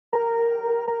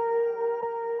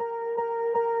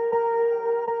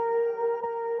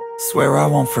Swear I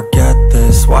won't forget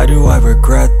this, why do I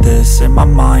regret this? In my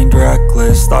mind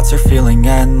reckless, thoughts are feeling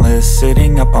endless.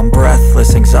 Sitting up, I'm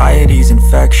breathless, anxiety's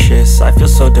infectious. I feel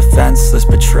so defenseless,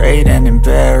 betrayed and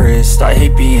embarrassed. I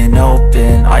hate being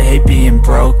open, I hate being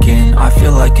broken. I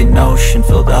feel like an ocean,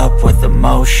 filled up with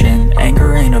emotion.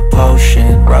 Anger ain't a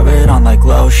potion, rub it on like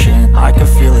lotion. I can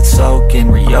feel it soaking,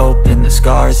 reopen, the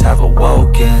scars have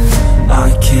awoken.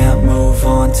 I can't move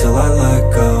on till I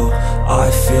let go. I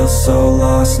feel so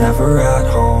lost, never at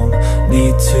home.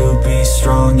 Need to be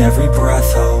strong, every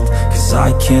breath hold. Cause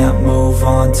I can't move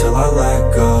on till I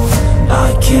let go.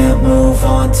 I can't move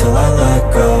on till I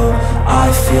let go. I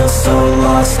feel so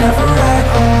lost, never at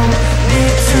home.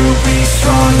 Need to be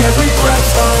strong, every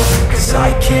breath hold. Cause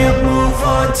I can't move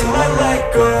on till I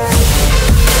let go.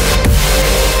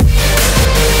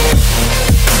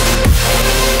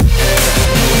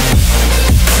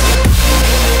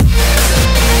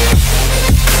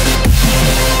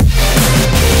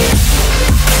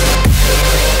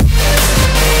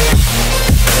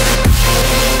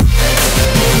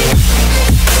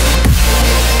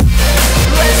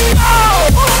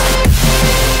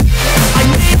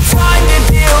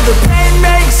 The pain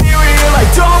makes it real, I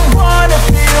don't wanna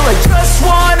feel, I just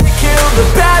wanna kill the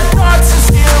bad thoughts and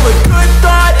steal a good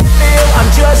thought and feel. I'm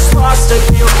just lost to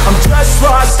feel, I'm just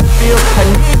lost to feel. I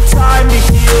need time to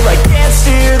heal, I can't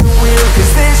steer the wheel.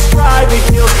 Cause this drive it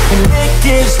kills, and it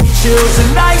gives me chills. A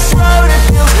nice road it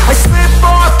feels, I slip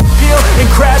off the peel and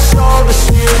crash all the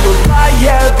steel. Will I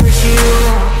ever heal?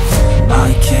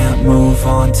 I can't move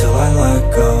on till I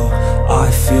let go. I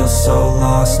feel so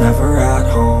lost, never at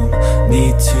home.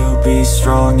 Need to be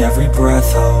strong, every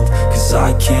breath hold. Cause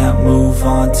I can't move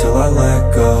on till I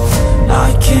let go.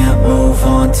 I can't move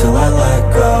on till I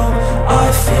let go.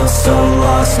 I feel so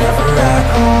lost, never at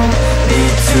home.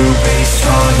 Need to be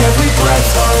strong, every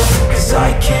breath hold. Cause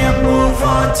I can't move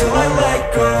on till I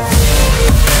let go.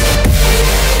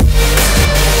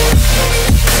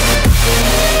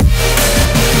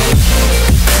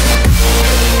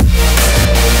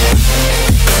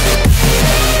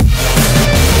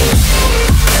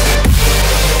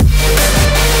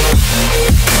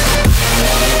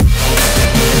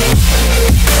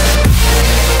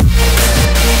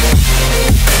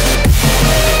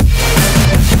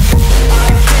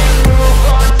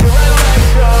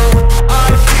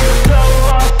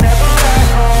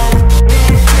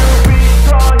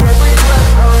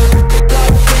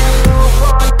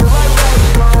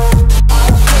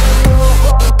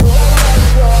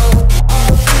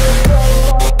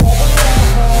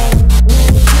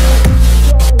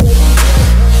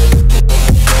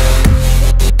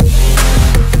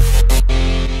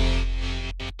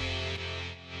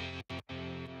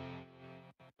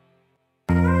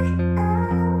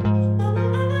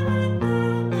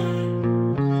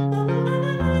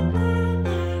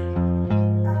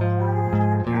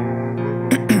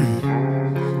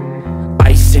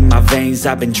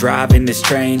 I've been driving this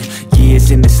train, years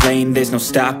in this lane, there's no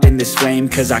stopping this flame.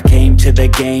 Cause I came to the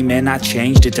game and I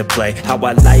changed it to play how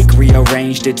I like,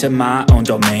 rearranged it to my own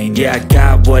domain. Yeah, I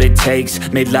got what it takes,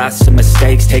 made lots of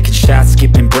mistakes, taking shots,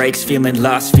 skipping breaks, feeling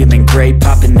lost, feeling great,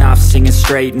 popping off, singing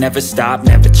straight, never stopped,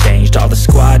 never changed. All the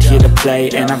squad here to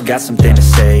play and I've got something to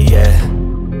say, yeah.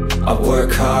 I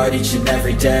work hard each and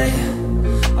every day,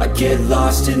 I get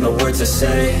lost in the words I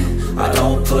say. I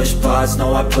don't push pause,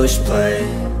 no I push play.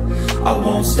 I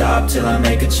won't stop till I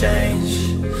make a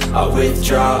change. I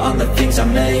withdraw on the things I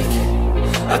make.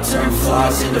 I turn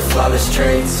flaws into flawless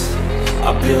traits.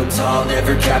 I build tall,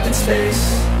 never capped in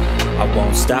space. I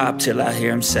won't stop till I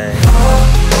hear him say, oh,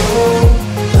 oh,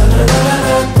 la la la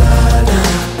la la la.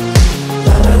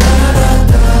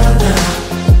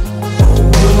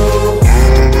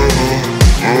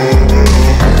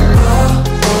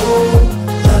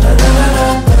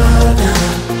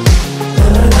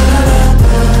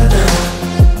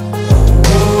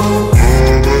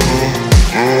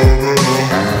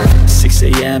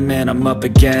 And I'm up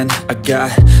again. I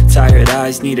got tired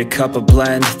eyes, need a cup of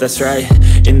blend. That's right,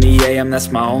 in the AM,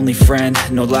 that's my only friend.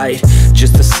 No light,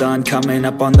 just the sun coming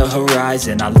up on the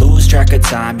horizon. I lose track of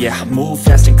time, yeah, I move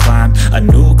fast and climb a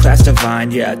new class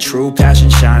divine, yeah, true passion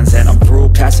shines. And I'm through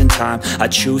passing time, I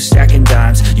choose stacking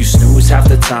dimes. You snooze half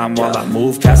the time while I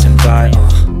move passing by.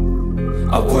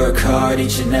 I work hard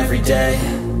each and every day,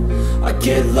 I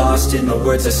get lost in the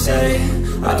words I say.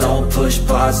 I don't push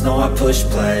pause, no I push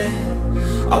play.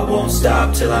 I won't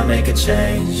stop till I make a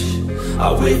change.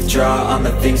 I withdraw on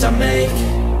the things I make.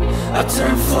 I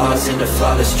turn flaws into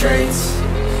flawless traits.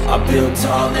 I build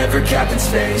tall, never capped in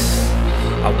space.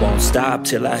 I won't stop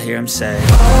till I hear him say,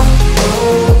 oh,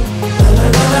 oh, la la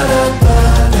la la la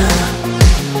la,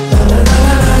 la la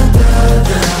la la la.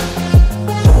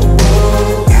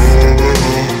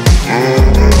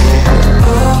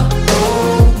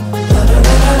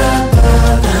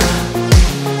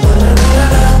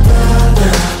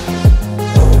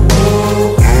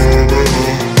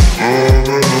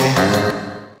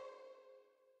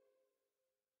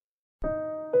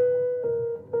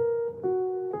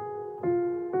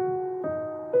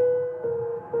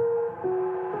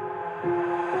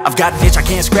 I've got an itch I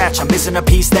can't scratch, I'm missing a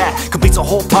piece that completes a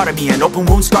whole part of me, an open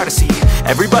wound scar to see.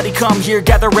 Everybody come here,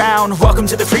 gather round, welcome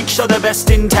to the freak show, the best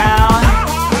in town.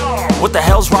 What the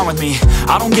hell's wrong with me?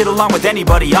 I don't get along with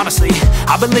anybody, honestly.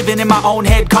 I've been living in my own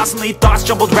head constantly, thoughts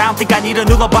jumbled round, think I need a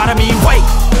new lobotomy. Wait,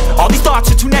 all these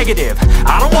thoughts are too negative,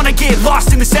 I don't wanna get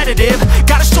lost in the sedative.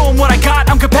 Gotta show them what I got,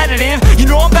 I'm competitive. You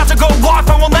know I'm about to go off,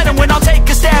 I won't let them win, I'll take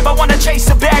a stab. I wanna chase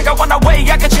a bag, I wanna weigh,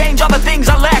 I can change all the things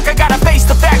I lack. I gotta face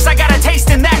the facts, I got a taste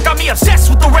in that. Got me obsessed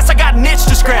with the rest, I got an itch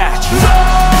to scratch.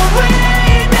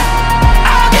 Slowing down,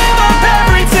 I'll give up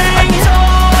everything.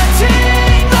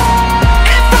 Daunting love,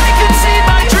 if I could see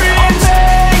my dreams, I'll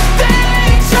make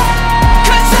things right.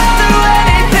 'Cause I'll do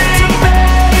anything to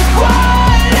make what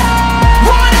I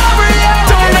want a reality.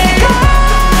 Don't let go,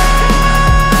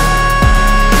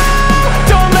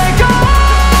 don't let go.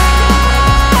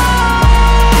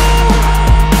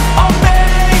 I'll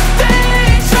make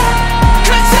things right.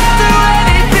 'Cause I'll do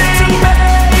anything to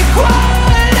make what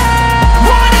I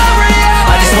want a reality.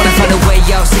 I just wanna find a way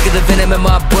out, sick of the venom in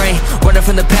my brain. Running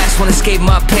from the past, wanna escape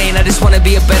my pain. I just wanna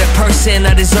be a better person,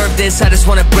 I deserve this. I just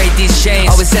wanna break these chains.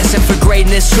 Always asking for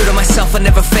greatness, true to myself, I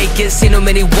never fake it. Seen too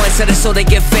many once that I so they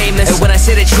get famous. And when I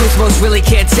say the truth, most really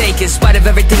can't take it. In spite of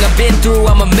everything I've been through,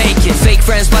 I'ma make it. Fake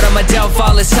friends, but on my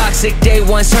downfall is toxic. Day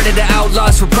one, started to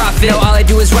outlaws for profit. Now all I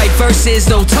do is write verses,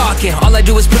 no talking. All I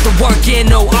do is put the work in,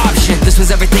 no option. This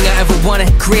was everything I ever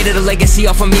wanted. Created a legacy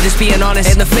off of me, just being honest.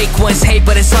 And the fake ones hate,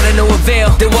 but it's all to no avail.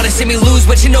 They wanna see me lose,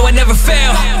 but you know I never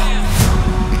fail.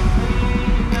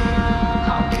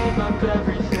 I'll give up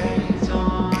everything,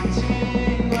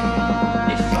 daunting love,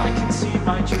 if I can see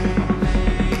my dream,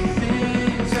 make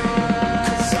things right.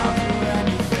 'Cause I'll do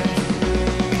anything,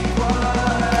 make what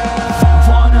I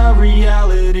want a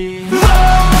reality.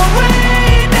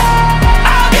 Slowing down,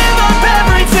 I'll give up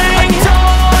everything,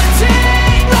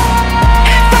 daunting love,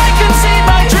 if I can see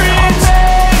my dreams,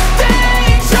 I'll make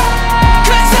things right.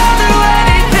 'Cause I'll do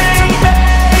anything to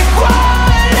make what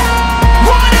I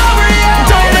want a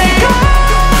reality. Don't let go,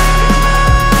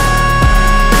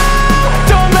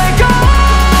 don't let go.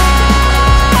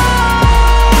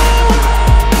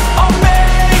 I'll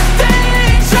make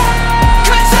things right.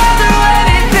 'Cause I'll do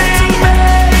anything to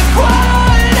make what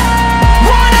I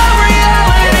want a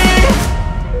reality.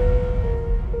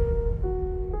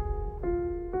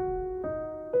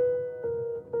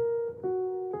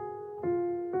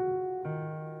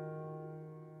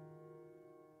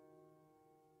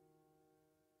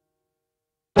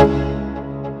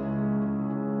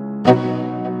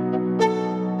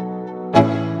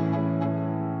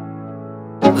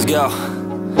 Let's go.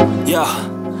 Yo,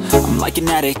 I'm like an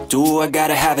addict, do I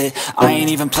gotta have it. I ain't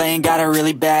even playing, got a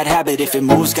really bad habit. If it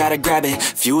moves, gotta grab it,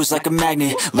 fuse like a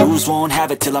magnet. Lose, won't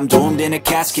have it till I'm doomed in a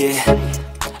casket.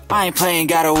 I ain't playing,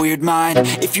 got a weird mind.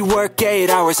 If you work 8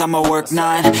 hours, I'ma work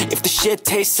 9. If the shit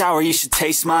tastes sour, you should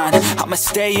taste mine. I'ma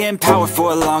stay in power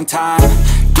for a long time.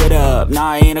 Get up,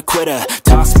 nah I ain't a quitter.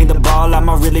 Toss me the ball, I'm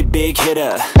a really big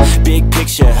hitter. Big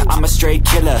picture, I'm a straight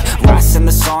killer. Rising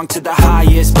the song to the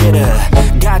highest bidder.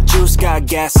 Got juice, got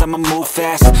gas, I'ma move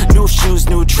fast. New shoes,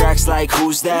 new tracks, like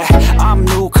who's that? I'm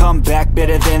new, come back,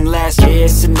 better than last. Yeah,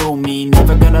 it's a new me,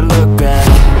 never gonna look back.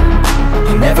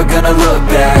 I'm never gonna look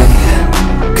back.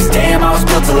 'Cause damn, I was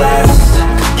built to last.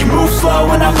 You move slow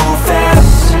and I move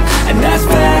fast, and that's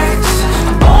fast.